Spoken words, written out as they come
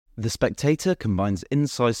The Spectator combines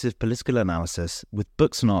incisive political analysis with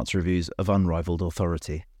books and arts reviews of unrivalled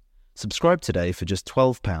authority. Subscribe today for just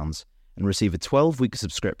 £12 and receive a 12-week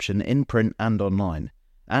subscription in print and online,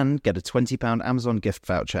 and get a £20 Amazon gift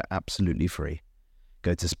voucher absolutely free.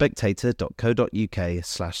 Go to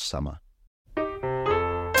spectator.co.uk/summer.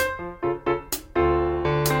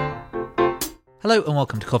 Hello and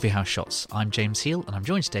welcome to Coffee House Shots. I'm James Heale and I'm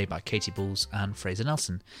joined today by Katy Balls and Fraser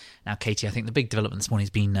Nelson. Now Katy, I think the big development this morning has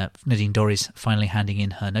been Nadine Dorries finally handing in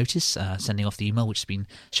her notice, sending off the email which has been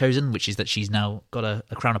chosen, which is that she's now got a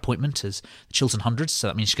Crown appointment as the Chiltern Hundreds, so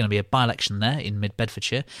that means she's going to be a by-election there in Mid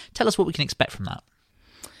Bedfordshire. Tell us what we can expect from that.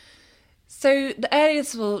 So the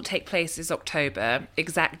earliest will take place is October,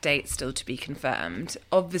 exact date still to be confirmed.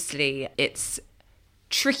 Obviously it's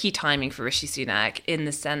tricky timing for Rishi Sunak in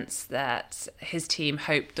the sense that his team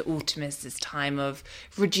hoped that autumn is this time of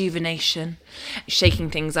rejuvenation, shaking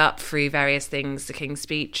things up through various things, the King's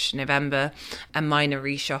Speech, November, a minor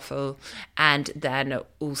reshuffle, and then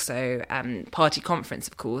also party conference,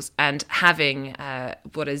 of course, and having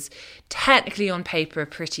what is technically on paper a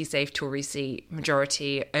pretty safe Tory seat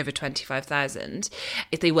majority over 25,000.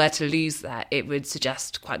 If they were to lose that, it would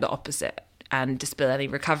suggest quite the opposite and dispel any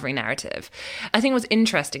recovery narrative. I think what's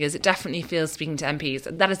interesting is it definitely feels, speaking to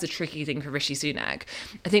MPs, that is the tricky thing for Rishi Sunak.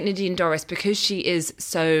 I think Nadine Dorries, because she is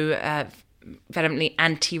so vehemently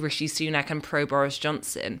anti-Rishi Sunak and pro-Boris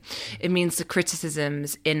Johnson, it means the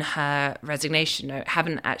criticisms in her resignation note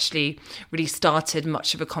haven't actually really started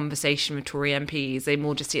much of a conversation with Tory MPs. They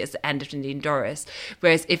more just see it as the end of Nadine Dorries.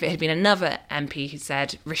 Whereas if it had been another MP who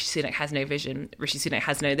said, Rishi Sunak has no vision, Rishi Sunak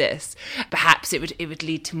has no this, perhaps it would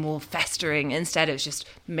lead to more festering. Instead, it was just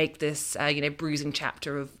make this bruising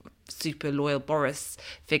chapter of super loyal Boris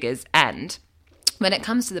figures end. When it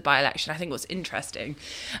comes to the by-election, I think what's interesting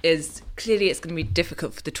is clearly it's going to be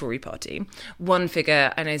difficult for the Tory party. One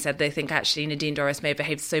figure, I know, said they think actually Nadine Dorries may have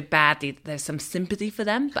behaved so badly that there's some sympathy for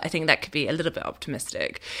them, but I think that could be a little bit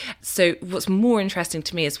optimistic. So what's more interesting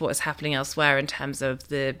to me is what is happening elsewhere in terms of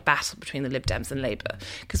the battle between the Lib Dems and Labour.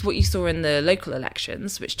 Because what you saw in the local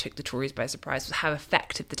elections, which took the Tories by surprise, was how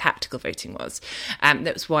effective the tactical voting was.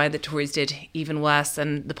 That was why the Tories did even worse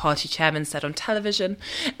than the party chairman said on television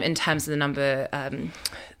in terms of the number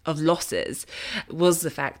of losses, was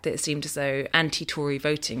the fact that it seemed as though anti-Tory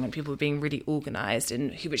voting, when people were being really organised in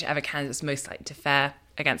whichever candidate was most likely to fare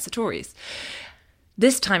against the Tories.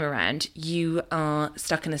 This time around, you are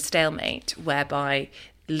stuck in a stalemate whereby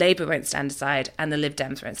Labour won't stand aside and the Lib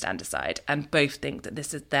Dems won't stand aside, and both think that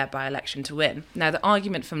this is their by-election to win. Now, the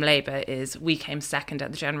argument from Labour is we came second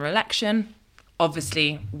at the general election.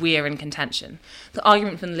 Obviously, we're in contention. The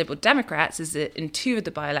argument from the Liberal Democrats is that in two of the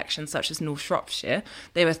by-elections, such as North Shropshire,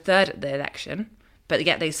 they were third at the election, but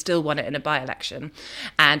yet they still won it in a by-election.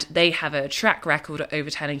 And they have a track record of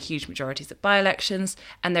overturning huge majorities at by-elections,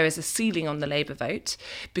 and there is a ceiling on the Labour vote.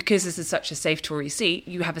 Because this is such a safe Tory seat,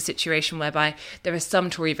 you have a situation whereby there are some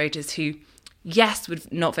Tory voters who, yes,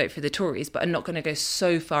 would not vote for the Tories, but are not going to go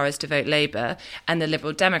so far as to vote Labour, and the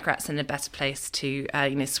Liberal Democrats are in a better place to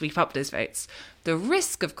sweep up those votes. The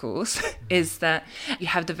risk, of course, is that you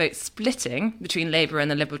have the vote splitting between Labour and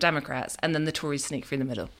the Liberal Democrats, and then the Tories sneak through the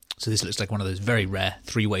middle. So this looks like one of those very rare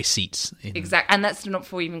three-way seats. Exactly, and that's not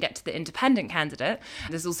before we even get to the independent candidate.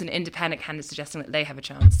 There's also an independent candidate suggesting that they have a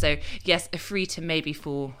chance. So, yes, a 3 to maybe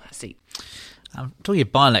 4 seat. Talking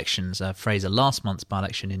of by-elections, Fraser, last month's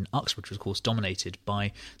by-election in Uxbridge was, of course, dominated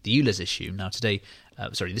by the ULEZ issue. Now, this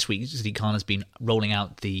week, Sadiq Khan has been rolling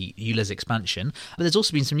out the ULEZ expansion, but there's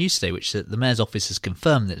also been some news today, which the Mayor's office has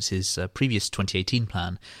confirmed that his previous 2018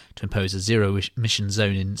 plan to impose a zero-emission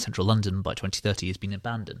zone in central London by 2030 has been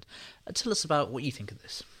abandoned. Tell us about what you think of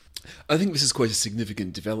this. I think this is quite a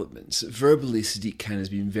significant development. Verbally, Sadiq Khan has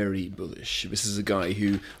been very bullish. This is a guy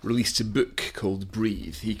who released a book called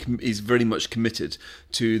Breathe. He is very much committed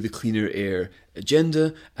to the cleaner air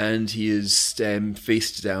agenda, and he has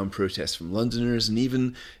faced down protests from Londoners and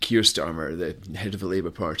even Keir Starmer, the head of the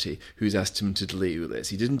Labour Party, who's asked him to delay ULEZ.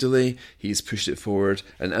 He didn't delay, he's pushed it forward,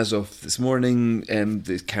 and as of this morning,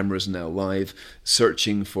 the cameras are now live,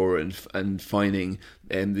 searching for and fining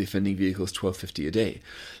the offending vehicles £12.50 a day.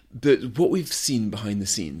 But what we've seen behind the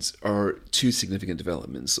scenes are two significant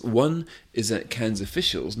developments. One is that Khan's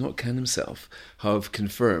officials, not Khan himself, have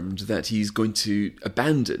confirmed that he's going to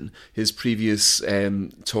abandon his previous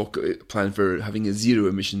plan for having a zero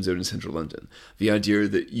emission zone in central London. The idea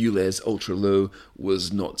that ULEZ ultra low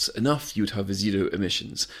was not enough, you'd have a zero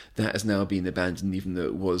emissions. That has now been abandoned, even though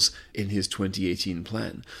it was in his 2018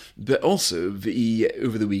 plan. But also,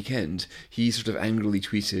 over the weekend, he sort of angrily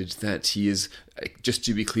tweeted that he is Just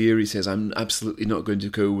to be clear, he says, I'm absolutely not going to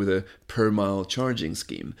go with a per-mile charging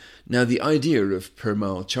scheme. Now, the idea of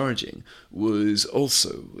per-mile charging was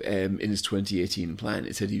also in his 2018 plan.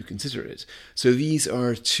 It said he would consider it. So these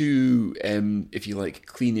are two, if you like,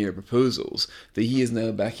 clean air proposals that he is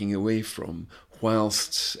now backing away from,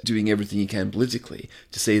 whilst doing everything he can politically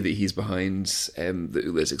to say that he's behind the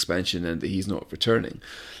ULEZ expansion and that he's not returning.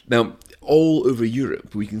 Now, all over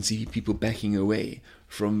Europe, we can see people backing away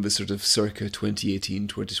from the sort of circa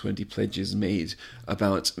 2018-2020 pledges made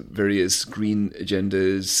about various green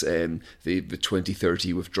agendas, the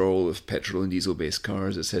 2030 withdrawal of petrol and diesel-based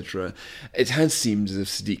cars, etc. It had seemed as if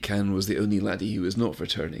Sadiq Khan was the only laddie who was not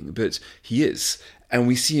returning, but he is. And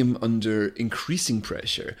we see him under increasing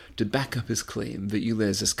pressure to back up his claim that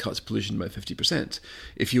ULEZ has cut pollution by 50%.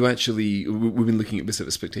 If you actually, we've been looking at this at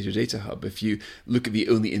the Spectator Data Hub, if you look at the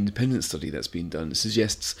only independent study that's been done, it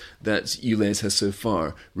suggests that ULEZ has so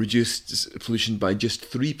far reduced pollution by just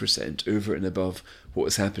 3% over and above what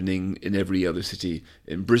is happening in every other city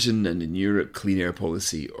in Britain and in Europe, clean air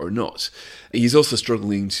policy or not. He's also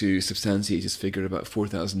struggling to substantiate his figure about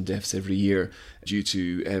 4,000 deaths every year due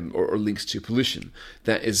to or linked to pollution.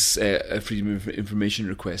 That is a Freedom of Information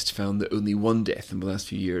request found that only one death in the last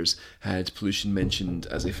few years had pollution mentioned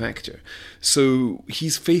as a factor. So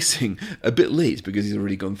he's facing, a bit late because he's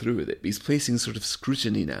already gone through with it, but he's facing sort of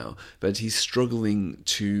scrutiny now that he's struggling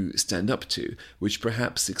to stand up to, which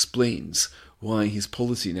perhaps explains why his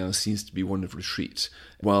policy now seems to be one of retreat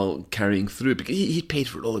while carrying through. Because he paid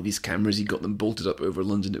for all of these cameras, he got them bolted up over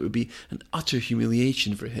London. It would be an utter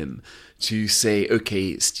humiliation for him to say,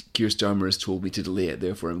 okay, Keir Starmer has told me to delay it,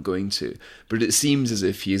 therefore I'm going to. But it seems as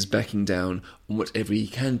if he is backing down on whatever he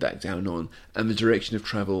can back down on, and the direction of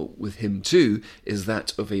travel with him too is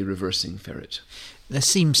that of a reversing ferret. There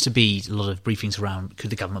seems to be a lot of briefings around,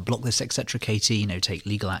 could the government block this, etc., Katy, take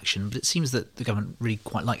legal action, but it seems that the government really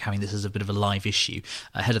quite like having this as a bit of a live issue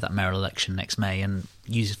ahead of that mayoral election next May and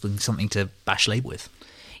using something to bash Labour with.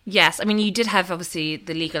 Yes, I mean, you did have, obviously,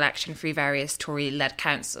 the legal action through various Tory-led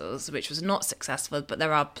councils, which was not successful, but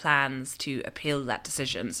there are plans to appeal that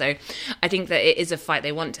decision. So I think that it is a fight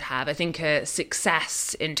they want to have. I think a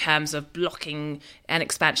success in terms of blocking an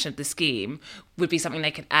expansion of the scheme would be something they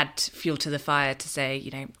could add fuel to the fire to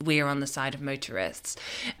say, we're on the side of motorists.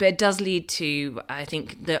 But it does lead to, I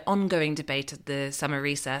think, the ongoing debate of the summer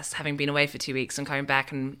recess, having been away for 2 weeks and coming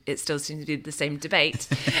back, and it still seems to be the same debate,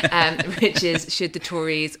 which is, should the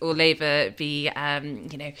Tories or Labour be,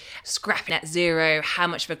 scrapping net zero? How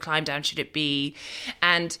much of a climb down should it be?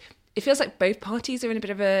 And it feels like both parties are in a bit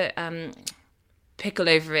of a pickle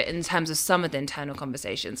over it in terms of some of the internal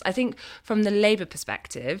conversations. I think from the Labour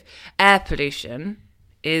perspective, air pollution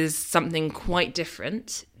is something quite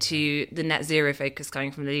different to the net zero focus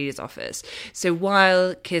coming from the leader's office. So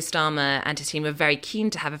while Keir Starmer and his team are very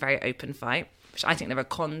keen to have a very open fight, which I think there are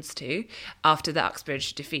cons to, after the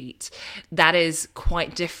Uxbridge defeat, that is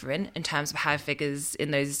quite different in terms of how figures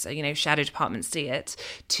in those, shadow departments see it,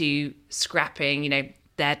 to scrapping,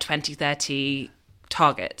 their 2030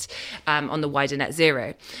 target on the wider net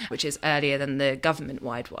zero, which is earlier than the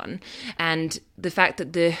government-wide one. And the fact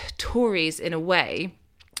that the Tories, in a way,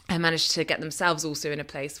 have managed to get themselves also in a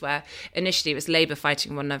place where initially it was Labour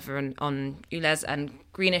fighting one another on ULEZ and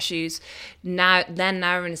green issues. Now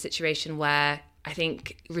we're in a situation where I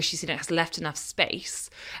think Rishi Sunak has left enough space,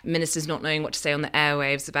 ministers not knowing what to say on the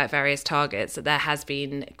airwaves about various targets, that there has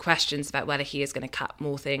been questions about whether he is going to cut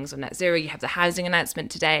more things on net zero. You have the housing announcement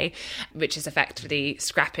today, which is effectively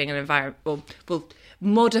scrapping an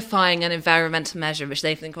modifying an environmental measure which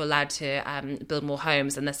they think are allowed to build more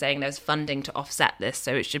homes, and they're saying there's funding to offset this,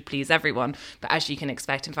 so it should please everyone. But as you can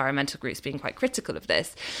expect, environmental groups being quite critical of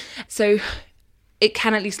this. So it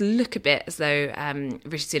can at least look a bit as though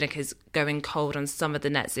Rishi Sunak is going cold on some of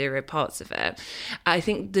the net zero parts of it. I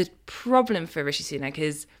think the problem for Rishi Sunak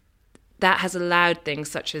is that has allowed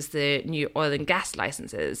things such as the new oil and gas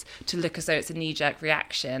licences to look as though it's a knee-jerk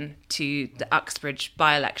reaction to the Uxbridge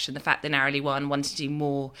by-election, the fact they narrowly won, wanted to do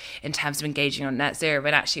more in terms of engaging on net zero,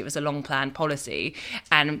 when actually it was a long-planned policy,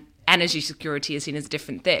 and energy security is seen as a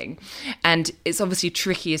different thing. And it's obviously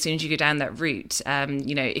tricky as soon as you go down that route,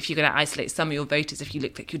 if you're going to isolate some of your voters, if you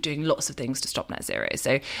look like you're doing lots of things to stop net zero.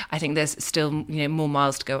 So I think there's still more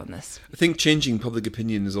miles to go on this. I think changing public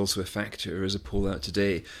opinion is also a factor. There's a poll out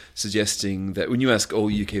today suggesting that when you ask all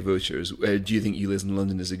UK voters, do you think ULEZ in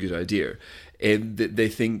London is a good idea? They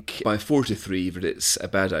think by 4-3 that it's a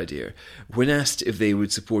bad idea. When asked if they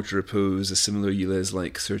would support or oppose a similar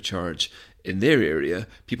ULEZ-like surcharge in their area,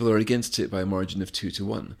 people are against it by a margin of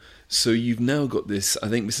 2-1. So you've now got this, I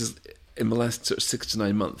think this is in the last sort of 6 to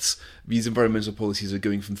 9 months, these environmental policies are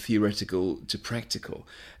going from theoretical to practical.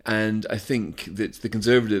 And I think that the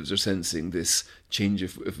Conservatives are sensing this change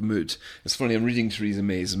of mood. It's funny, I'm reading Theresa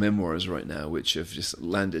May's memoirs right now, which have just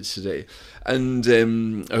landed today. And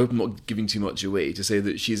I hope I'm not giving too much away to say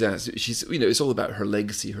that she's it's all about her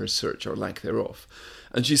legacy, her search, or lack thereof.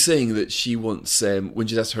 And she's saying that she wants, when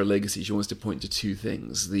she's asked her legacy, she wants to point to two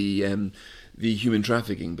things. The human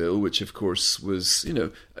trafficking bill, which of course was,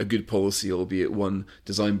 a good policy, albeit one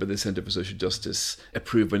designed by the Centre for Social Justice,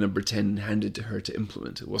 approved by Number 10, handed to her to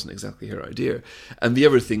implement. It wasn't exactly her idea. And the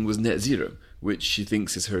other thing was net zero, which she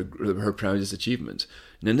thinks is her proudest achievement.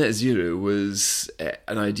 Now, net zero was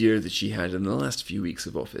an idea that she had in the last few weeks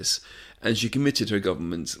of office, and she committed her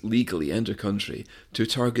government, legally and her country, to a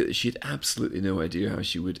target that she had absolutely no idea how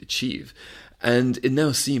she would achieve. And it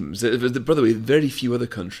now seems that, by the way, very few other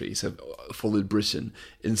countries have followed Britain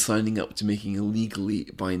in signing up to making a legally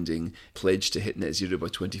binding pledge to hit net zero by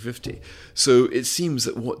 2050. So it seems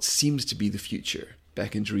that what seems to be the future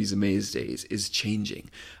back in Theresa May's days is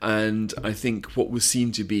changing. And I think what was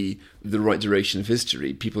seen to be the right direction of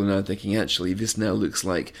history, people are now thinking, actually, this now looks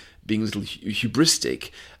like being a little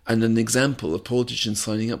hubristic and an example of politicians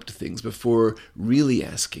signing up to things before really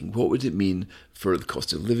asking, what would it mean for the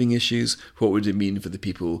cost of living issues? What would it mean for the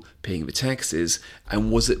people paying the taxes?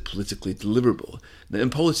 And was it politically deliverable? Now, in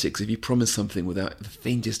politics, if you promise something without the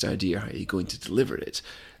faintest idea how you're going to deliver it,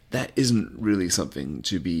 that isn't really something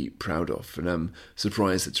to be proud of. And I'm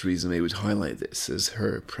surprised that Theresa May would highlight this as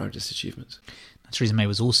her proudest achievement. Theresa May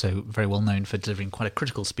was also very well known for delivering quite a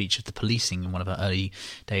critical speech of the policing in one of her early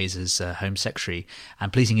days as Home Secretary.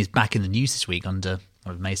 And policing is back in the news this week under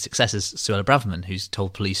one of May's successors, Suella Braverman, who's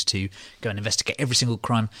told police to go and investigate every single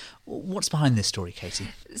crime. What's behind this story, Katy?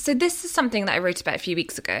 So this is something that I wrote about a few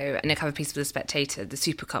weeks ago in a cover piece for The Spectator, the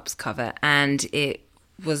Super Cups cover, and it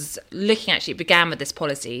was looking, actually, it began with this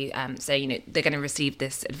policy, they're going to receive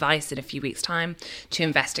this advice in a few weeks' time to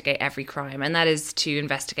investigate every crime, and that is to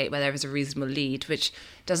investigate where there is a reasonable lead, which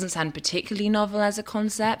doesn't sound particularly novel as a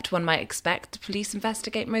concept. One might expect the police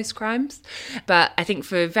investigate most crimes, but I think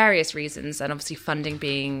for various reasons, and obviously funding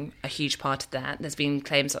being a huge part of that, there's been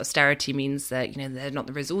claims that austerity means that, there are not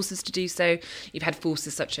the resources to do so. You've had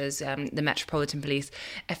forces such as the Metropolitan Police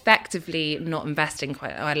effectively not investing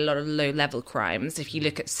quite a lot of low-level crimes. If you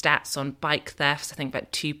look at stats on bike thefts, I think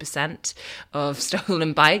about 2% of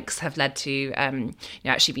stolen bikes have led to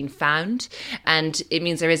actually being found. And it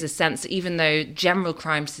means there is a sense that even though general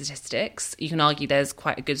crime statistics, you can argue there's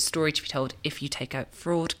quite a good story to be told if you take out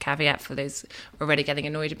fraud, caveat for those already getting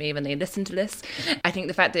annoyed at me when they listen to this. I think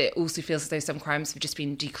the fact that it also feels as though some crimes have just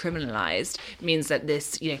been decriminalised means that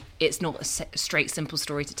this, it's not a straight, simple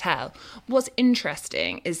story to tell. What's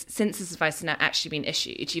interesting is since this advice has now actually been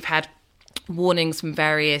issued, you've had warnings from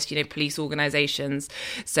various, police organisations.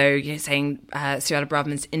 So, saying Suella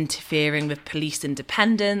Braverman's interfering with police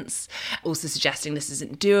independence, also suggesting this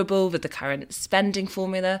isn't doable with the current spending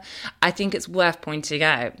formula. I think it's worth pointing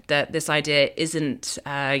out that this idea isn't,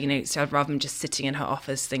 Suella Braverman just sitting in her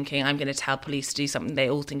office thinking, I'm going to tell police to do something they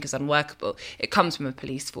all think is unworkable. It comes from a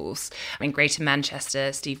police force. In Greater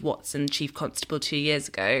Manchester, Steve Watson, Chief Constable 2 years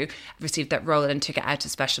ago, received that role and took it out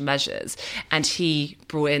of special measures. And he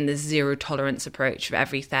brought in this zero tolerance approach for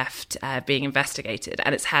every theft being investigated,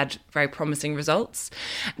 and it's had very promising results,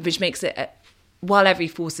 which makes it, while every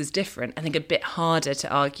force is different, I think a bit harder to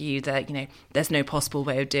argue that there's no possible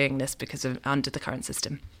way of doing this because of under the current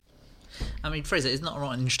system. Fraser, isn't that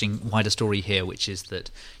an interesting wider story here, which is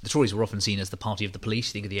that the Tories were often seen as the party of the police.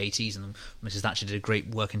 You think of the 80s, and Mrs Thatcher did a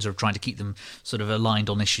great work in sort of trying to keep them sort of aligned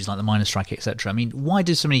on issues like the miners' strike, etc. Why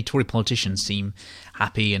do so many Tory politicians seem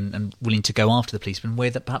happy and willing to go after the police in a way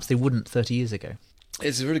that perhaps they wouldn't 30 years ago?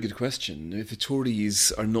 It's a very good question. If the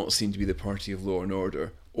Tories are not seen to be the party of law and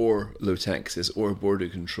order, or low taxes, or border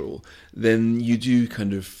control, then you do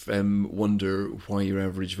kind of wonder why your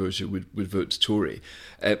average voter would vote Tory.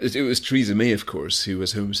 It was Theresa May, of course, who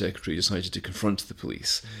as Home Secretary decided to confront the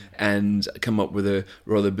police and come up with a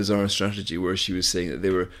rather bizarre strategy where she was saying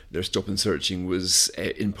that their stop and searching was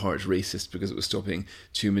in part racist because it was stopping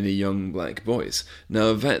too many young black boys.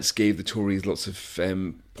 Now, that gave the Tories lots of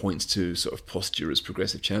points to sort of posture as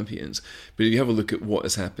progressive champions. But if you have a look at what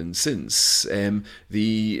has happened since, in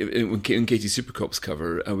Katy's Super Cops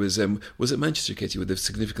cover, was it Manchester, Katy, with a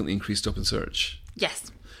significantly increased stop and search?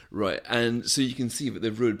 Yes. Right, and so you can see that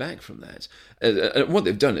they've rode back from that. And what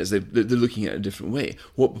they've done is they're looking at it a different way.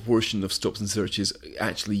 What proportion of stops and searches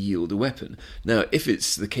actually yield a weapon? Now, if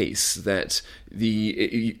it's the case that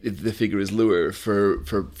the figure is lower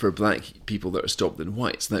for black people that are stopped than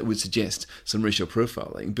whites, that would suggest some racial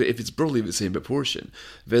profiling. But if it's broadly the same proportion,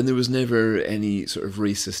 then there was never any sort of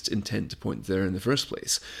racist intent to point there in the first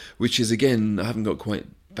place. Which is, again, I haven't got quite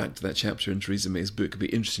back to that chapter in Theresa May's book. It'd be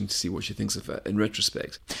interesting to see what she thinks of that in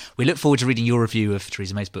retrospect. We look forward to reading your review of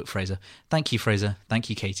Theresa May's book, Fraser. Thank you, Fraser. Thank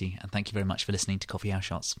you, Katy. And thank you very much for listening to Coffee House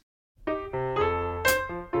Shots.